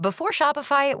Before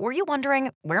Shopify, were you wondering,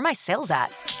 where are my sales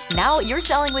at? Now you're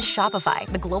selling with Shopify,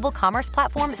 the global commerce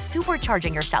platform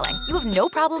supercharging your selling. You have no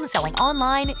problem selling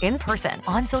online, in person,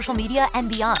 on social media,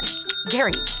 and beyond.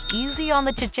 Gary, easy on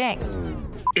the cha-ching.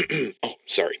 Oh,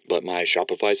 sorry, but my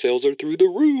Shopify sales are through the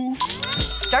roof.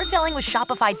 Start selling with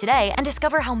Shopify today and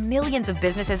discover how millions of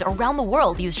businesses around the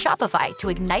world use Shopify to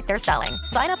ignite their selling.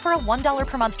 Sign up for a $1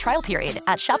 per month trial period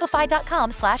at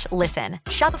shopify.com/listen.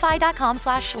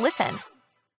 Shopify.com/listen.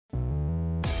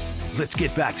 Let's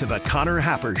get back to the Connor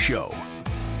Happer Show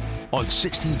on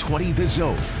 1620 The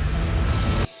Zone.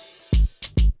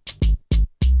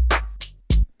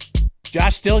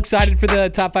 Josh, still excited for the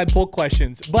top 5 poll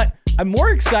questions, but I'm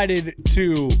more excited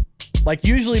to,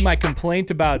 usually my complaint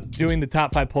about doing the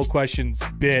top 5 poll questions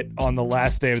bit on the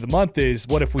last day of the month is,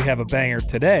 what if we have a banger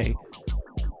today?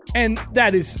 And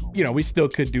that is, we still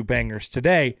could do bangers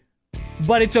today,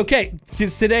 but it's okay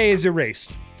because today is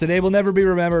erased. Today will never be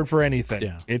remembered for anything.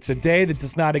 Yeah. It's a day that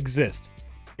does not exist.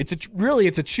 It's a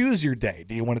choose your day.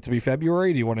 Do you want it to be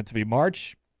February? Do you want it to be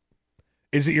March?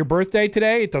 Is it your birthday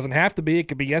today? It doesn't have to be. It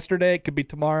could be yesterday. It could be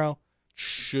tomorrow.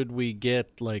 Should we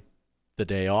get the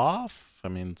day off? I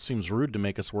mean, it seems rude to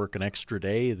make us work an extra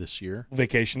day this year.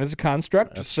 Vacation is a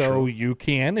construct, That's so true. You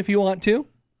can if you want to.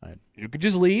 You could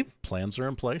just leave. Plans are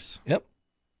in place. Yep.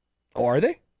 Oh, are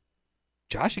they?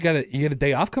 Josh, you got a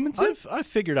day off coming soon? I've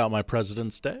figured out my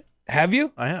President's Day. Have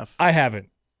you? I have. I haven't.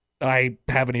 I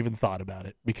haven't even thought about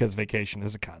it because vacation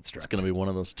is a construct. It's going to be one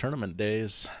of those tournament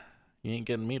days. You ain't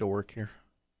getting me to work here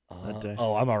that day.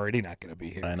 Oh, I'm already not going to be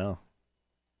here. I know.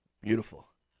 Beautiful.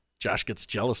 Josh gets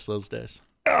jealous those days.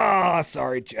 Oh,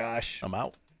 sorry, Josh. I'm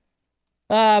out.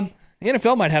 The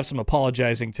NFL might have some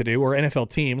apologizing to do, or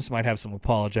NFL teams might have some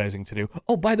apologizing to do.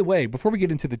 Oh, by the way, before we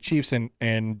get into the Chiefs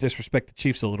and disrespect the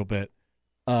Chiefs a little bit,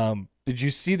 did you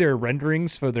see their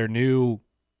renderings for their new,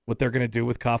 what they're going to do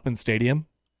with Kauffman Stadium?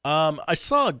 I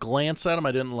saw a glance at them.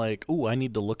 I didn't I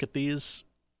need to look at these.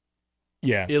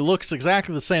 Yeah. It looks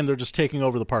exactly the same. They're just taking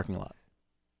over the parking lot.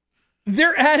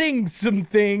 They're adding some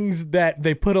things that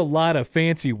they put a lot of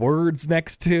fancy words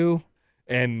next to,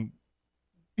 and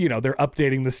they're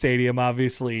updating the stadium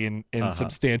obviously in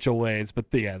substantial ways. But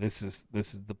yeah, this is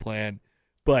the plan.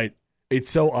 But it's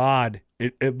so odd.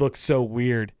 It looks so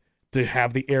weird to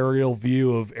have the aerial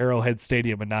view of Arrowhead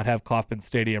Stadium and not have Kauffman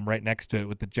Stadium right next to it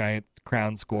with the giant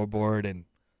crown scoreboard and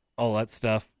all that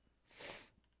stuff.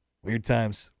 Weird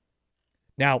times.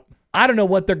 Now, I don't know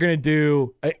what they're going to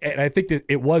do, and I think that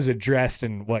it was addressed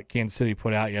in what Kansas City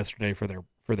put out yesterday for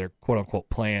their quote-unquote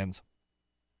plans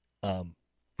for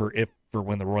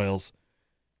when the Royals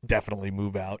definitely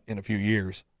move out in a few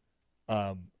years.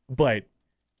 But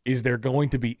is there going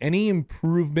to be any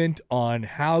improvement on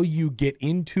how you get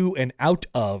into and out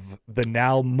of the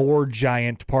now more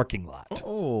giant parking lot?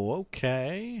 Oh,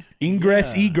 okay.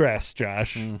 Egress,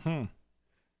 Josh. Mm-hmm.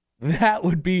 That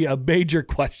would be a major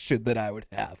question that I would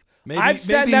have.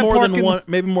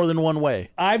 Maybe more than one way.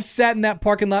 I've sat in that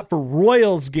parking lot for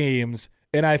Royals games,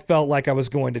 and I felt like I was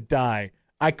going to die.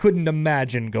 I couldn't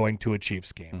imagine going to a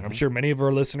Chiefs game. Mm-hmm. I'm sure many of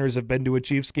our listeners have been to a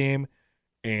Chiefs game,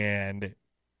 and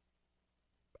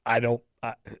I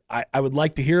would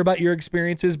like to hear about your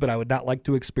experiences, but I would not like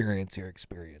to experience your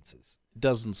experiences. It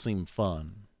doesn't seem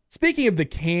fun. Speaking of the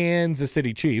Kansas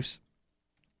City Chiefs,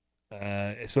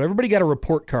 so everybody got a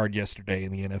report card yesterday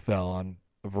in the NFL on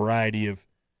a variety of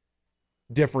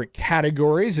different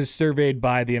categories as surveyed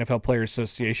by the NFL Players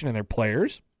Association and their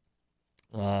players.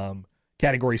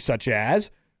 Categories such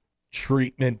as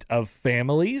treatment of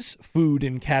families, food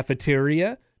and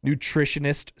cafeteria,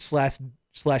 nutritionist slash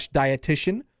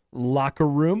dietitian, locker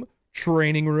room,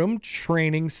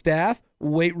 training staff,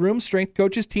 weight room, strength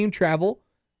coaches, team travel,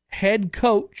 head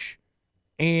coach,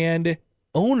 and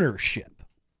ownership.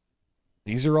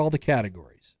 These are all the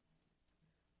categories.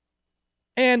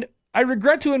 And I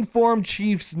regret to inform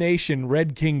Chiefs Nation,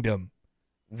 Red Kingdom,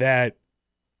 that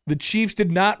the Chiefs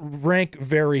did not rank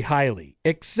very highly.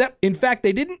 In fact,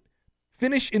 they didn't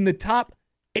finish in the top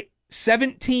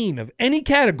 17 of any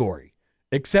category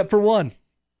except for one.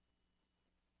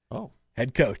 Oh.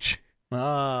 Head coach.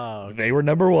 Oh. Okay. They were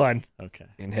number one Okay.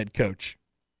 in head coach.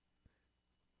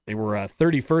 They were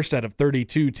 31st out of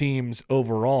 32 teams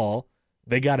overall.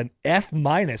 They got an F-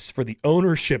 for the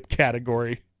ownership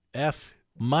category. F-.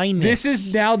 This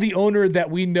is now the owner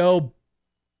that we know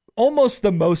almost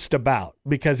the most about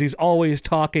because he's always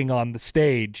talking on the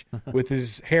stage with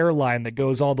his hairline that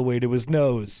goes all the way to his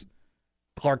nose.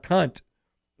 Clark Hunt.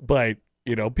 But,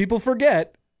 people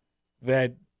forget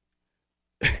that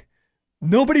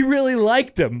nobody really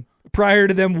liked him prior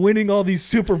to them winning all these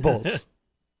Super Bowls.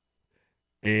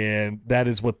 And that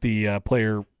is what the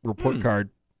player report card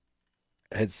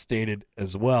has stated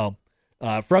as well.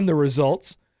 From the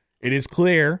results, it is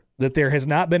clear that there has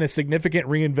not been a significant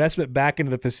reinvestment back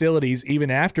into the facilities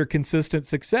even after consistent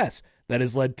success. That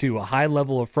has led to a high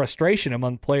level of frustration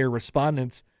among player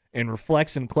respondents and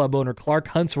reflects in club owner Clark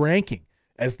Hunt's ranking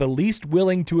as the least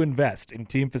willing to invest in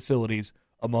team facilities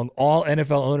among all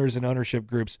NFL owners and ownership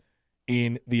groups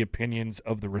in the opinions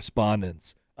of the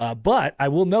respondents. But I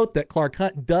will note that Clark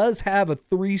Hunt does have a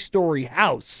 3-story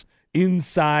house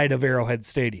inside of Arrowhead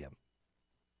Stadium.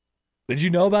 Did you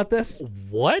know about this?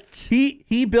 What?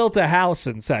 He built a house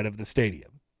inside of the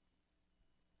stadium.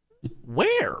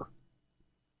 Where?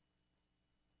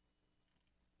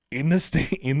 In the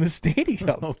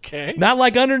stadium. Okay. Not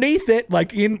like underneath it,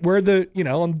 like in where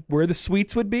where the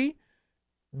suites would be.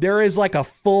 There is like a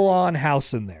full-on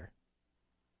house in there.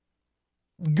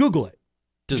 Google it.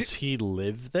 Does he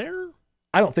live there?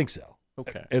 I don't think so.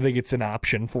 Okay. I think it's an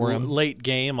option for him. Late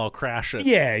game, I'll crash it.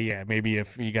 Yeah. Maybe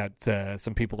if you got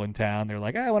some people in town, they're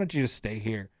like, why don't you just stay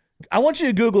here? I want you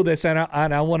to Google this, and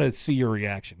I want to see your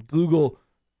reaction. Google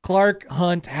Clark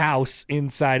Hunt house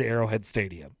inside Arrowhead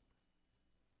Stadium.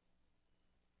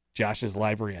 Josh's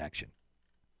live reaction.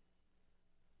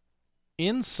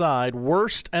 Inside,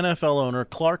 worst NFL owner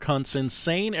Clark Hunt's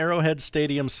insane Arrowhead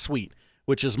Stadium suite,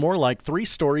 which is more like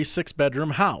 3-story,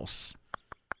 6-bedroom house.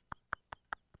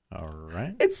 All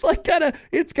right. It's like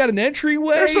it's got an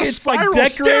entryway. There's a it's like spiral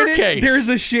decorated. staircase. There's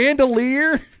a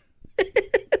chandelier.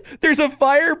 There's a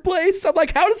fireplace. I'm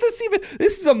like, how does this even?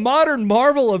 This is a modern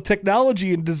marvel of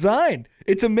technology and design.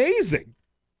 It's amazing.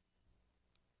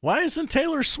 Why isn't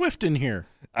Taylor Swift in here?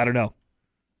 I don't know.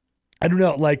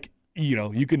 Like,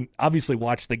 you can obviously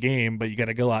watch the game, but you got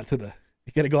to go out to the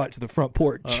front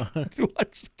porch to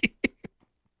watch the game.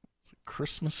 It's a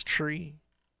Christmas tree.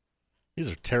 These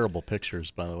are terrible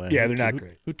pictures, by the way. Yeah, they're not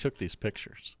great. Who took these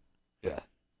pictures? Yeah.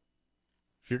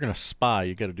 If you're going to spy,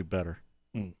 you got to do better.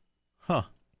 Mm. Huh.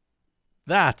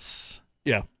 That's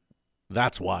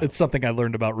wild. It's something I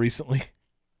learned about recently.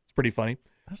 It's pretty funny.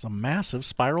 That's a massive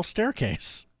spiral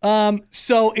staircase.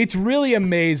 So it's really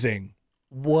amazing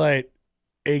what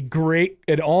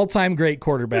an all-time great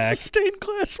quarterback. There's a stained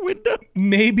glass window.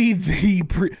 Maybe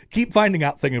keep finding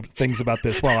out things about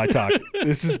this while I talk.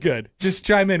 This is good. Just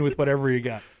chime in with whatever you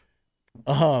got.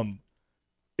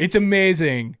 It's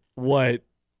amazing what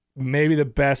maybe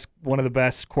one of the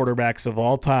best quarterbacks of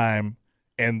all time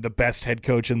and the best head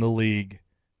coach in the league.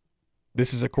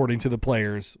 This is according to the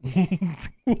players.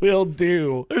 Will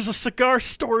do. There's a cigar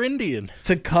store Indian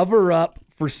to cover up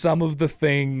for some of the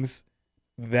things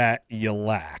that you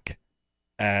lack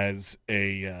as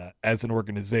an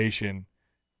organization.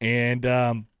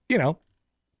 And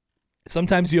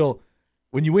sometimes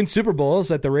when you win Super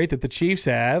Bowls at the rate that the Chiefs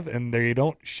have and they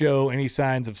don't show any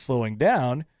signs of slowing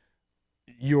down,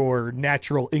 your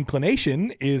natural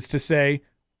inclination is to say,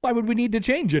 why would we need to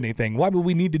change anything? Why would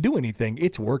we need to do anything?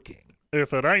 It's working.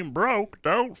 If it ain't broke,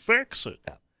 don't fix it.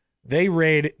 They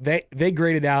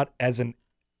graded out as an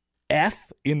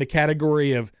F in the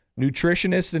category of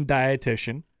nutritionist and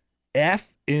dietitian,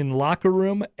 F in locker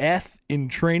room, F in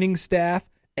training staff,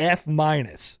 F-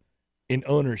 in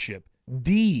ownership,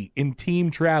 D in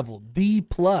team travel, D+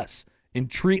 in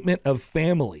treatment of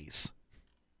families,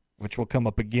 which will come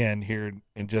up again here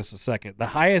in just a second. The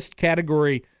highest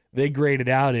category they graded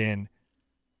out in,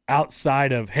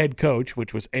 outside of head coach,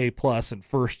 which was A+ and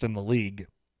first in the league,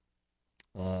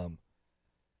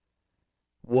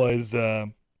 was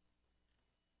I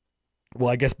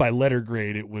guess by letter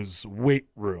grade it was weight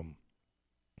room,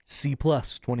 C+,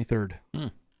 23rd.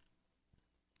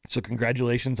 So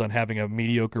congratulations on having a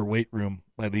mediocre weight room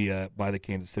by the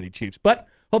Kansas City Chiefs. But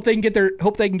hope they can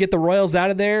get the Royals out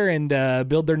of there and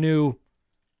build their new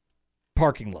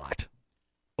parking lot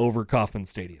over Kauffman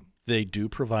Stadium. They do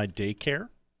provide daycare.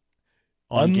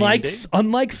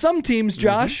 Unlike some teams,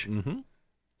 Josh. Mm-hmm.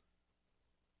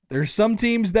 There's some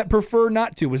teams that prefer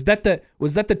not to. Was that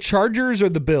the Chargers or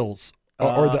the Bills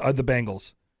or the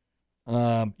Bengals?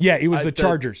 Yeah, it was the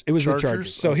Chargers. It was the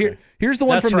Chargers. So okay. here's the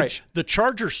one That's from right. The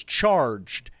Chargers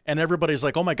charged, and everybody's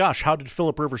like, "Oh my gosh, how did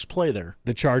Phillip Rivers play there?"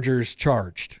 The Chargers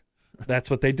charged. That's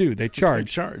what they do. They charge.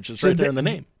 They charge. It's right there in the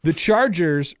name. The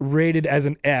Chargers rated as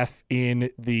an F in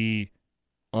the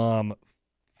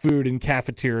food and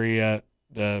cafeteria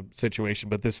situation,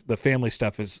 but the family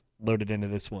stuff is loaded into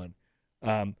this one.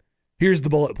 Here's the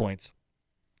bullet points.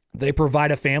 They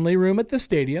provide a family room at the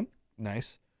stadium.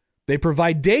 Nice. They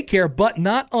provide daycare, but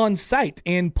not on site,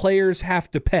 and players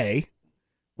have to pay,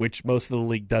 which most of the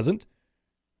league doesn't.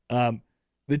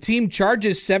 The team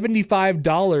charges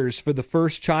 $75 for the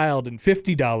first child and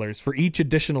 $50 for each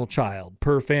additional child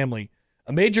per family.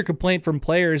 A major complaint from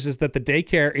players is that the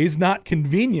daycare is not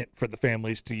convenient for the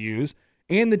families to use,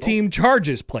 and the team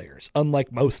charges players,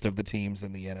 unlike most of the teams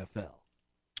in the NFL.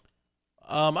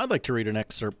 I'd like to read an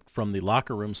excerpt from the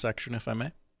locker room section, if I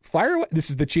may. Fire away. This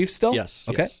is the Chiefs still? Yes.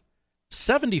 Okay. Yes.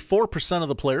 74% of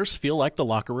the players feel like the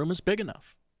locker room is big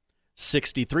enough.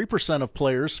 63% of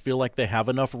players feel like they have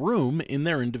enough room in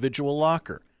their individual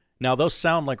locker. Now, those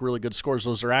sound like really good scores.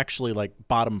 Those are actually like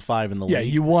bottom 5 in the league. Yeah,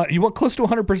 you want close to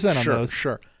 100% on those.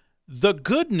 Sure. The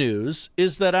good news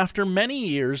is that after many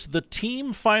years, the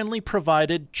team finally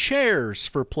provided chairs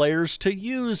for players to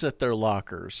use at their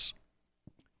lockers.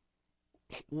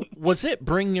 Was it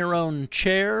bring your own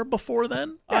chair before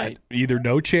then? Either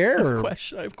no chair or I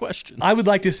have questions. I would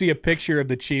like to see a picture of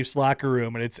the Chiefs locker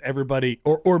room, and it's everybody,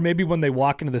 or maybe when they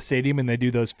walk into the stadium and they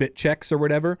do those fit checks or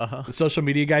whatever, the social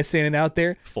media guys standing out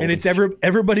there, and it's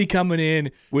everybody coming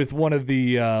in with one of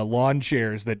the lawn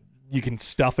chairs that you can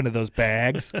stuff into those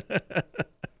bags.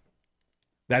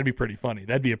 That'd be pretty funny.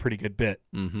 That'd be a pretty good bit.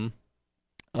 Mm-hmm.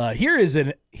 Here is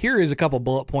a couple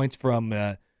bullet points from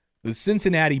the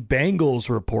Cincinnati Bengals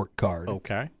report card.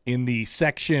 Okay. In the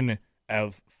section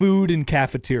of food and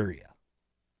cafeteria.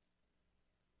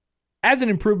 As an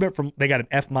improvement from, they got an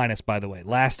F-, by the way,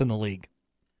 last in the league.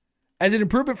 As an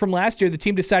improvement from last year, the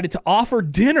team decided to offer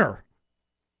dinner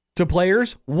to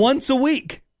players once a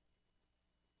week.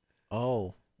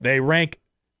 Oh. They rank,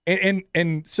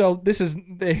 and so this is,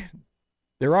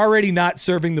 they're already not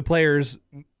serving the players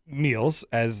meals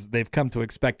as they've come to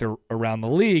expect around the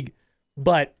league,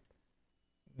 but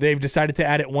they've decided to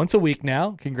add it once a week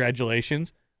now.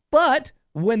 Congratulations. But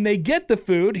when they get the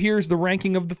food, here's the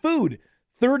ranking of the food.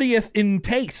 30th in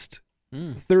taste.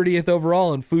 30th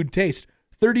overall in food taste.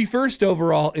 31st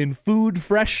overall in food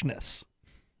freshness.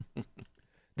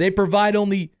 They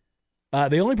only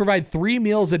provide 3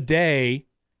 meals a day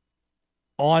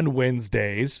on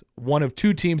Wednesdays. One of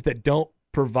 2 teams that don't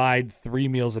provide 3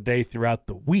 meals a day throughout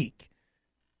the week.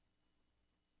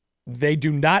 They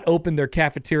do not open their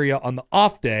cafeteria on the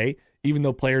off day, even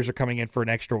though players are coming in for an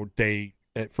extra day,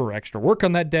 for extra work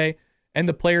on that day. And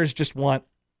the players just want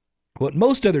what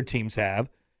most other teams have,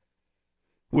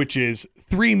 which is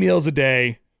 3 meals a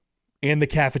day and the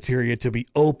cafeteria to be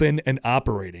open and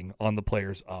operating on the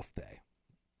players' off day.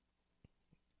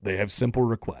 They have simple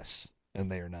requests,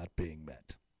 and they are not being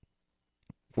met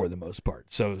for the most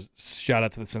part. So shout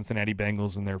out to the Cincinnati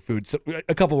Bengals and their food. So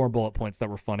a couple more bullet points that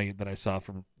were funny that I saw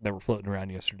that were floating around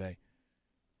yesterday.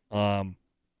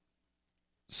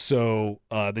 So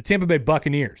the Tampa Bay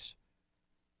Buccaneers,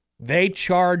 they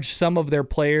charge some of their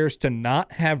players to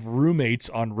not have roommates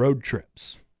on road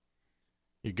trips.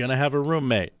 You're going to have a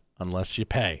roommate unless you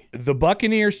pay. The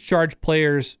Buccaneers charge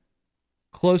players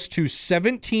close to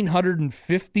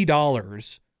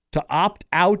 $1,750 to opt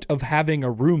out of having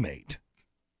a roommate.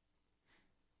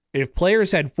 If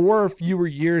players had 4 or fewer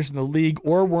years in the league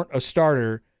or weren't a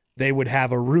starter, they would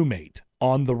have a roommate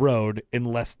on the road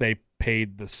unless they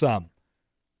paid the sum.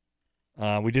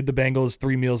 We did the Bengals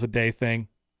 3 meals a day thing.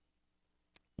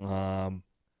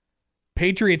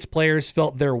 Patriots players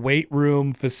felt their weight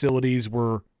room facilities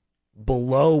were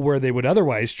below where they would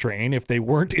otherwise train if they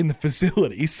weren't in the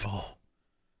facilities.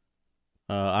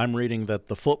 I'm reading that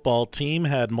the football team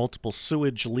had multiple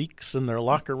sewage leaks in their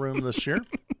locker room this year.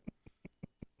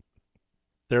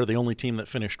 They're the only team that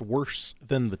finished worse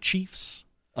than the Chiefs.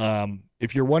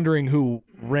 If you're wondering who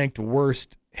ranked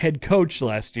worst head coach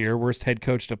last year, worst head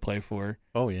coach to play for.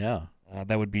 Oh, yeah.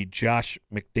 That would be Josh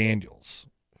McDaniels,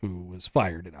 who was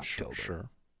fired in October. Sure.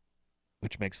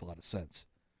 Which makes a lot of sense.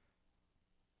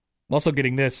 I'm also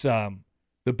getting this. The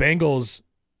Bengals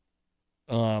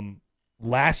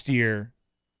last year,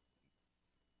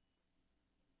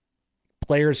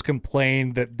 players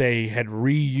complained that they had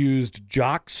reused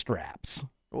jock straps.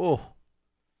 Oh.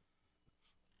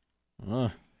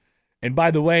 And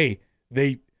by the way,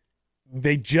 they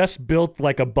just built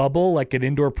like a bubble, like an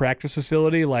indoor practice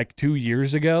facility like 2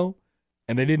 years ago,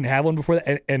 and they didn't have one before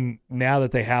that. And now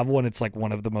that they have one, it's like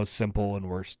one of the most simple and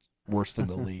worst in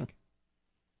the league.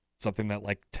 Something that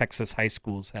like Texas high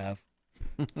schools have.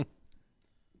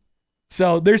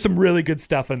 So there's some really good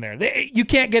stuff in there. You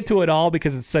can't get to it all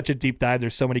because it's such a deep dive.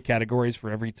 There's so many categories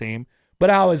for every team. But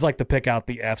I always like to pick out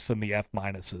the Fs and the F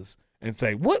minuses and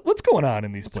say, what's going on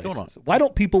in these places? Why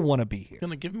don't people want to be here? Going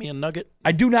to give me a nugget?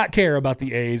 I do not care about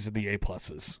the A's and the A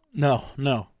pluses. No.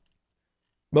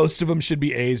 Most of them should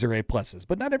be A's or A pluses,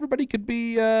 but not everybody could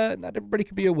be a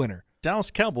winner. Dallas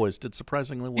Cowboys did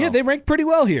surprisingly well. Yeah, they ranked pretty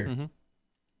well here. Mm-hmm.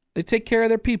 They take care of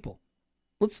their people.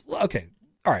 Okay.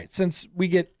 All right, since we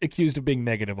get accused of being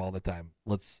negative all the time,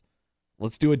 let's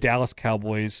do a Dallas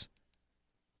Cowboys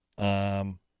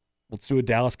Let's do a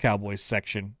Dallas Cowboys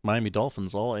section. Miami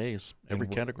Dolphins, all A's, every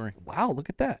And category. Wow, look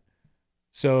at that.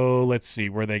 So let's see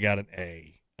where they got an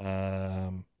A.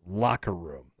 Locker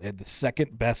room. They had the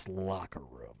second best locker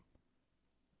room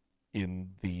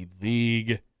in the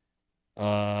league.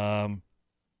 100%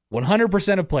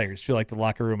 of players feel like the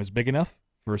locker room is big enough.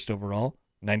 First overall.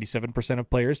 97% of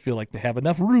players feel like they have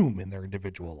enough room in their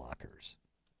individual lockers.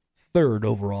 Third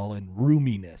overall in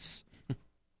roominess.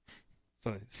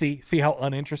 So see how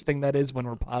uninteresting that is when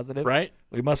we're positive? Right?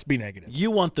 We must be negative. You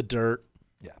want the dirt.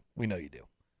 Yeah, we know you do.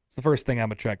 It's the first thing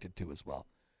I'm attracted to as well.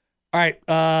 All right,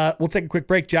 we'll take a quick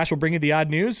break. Josh will bring you the odd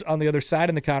news on the other side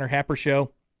in the Connor Happer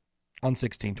Show on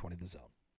 1620 The Zone.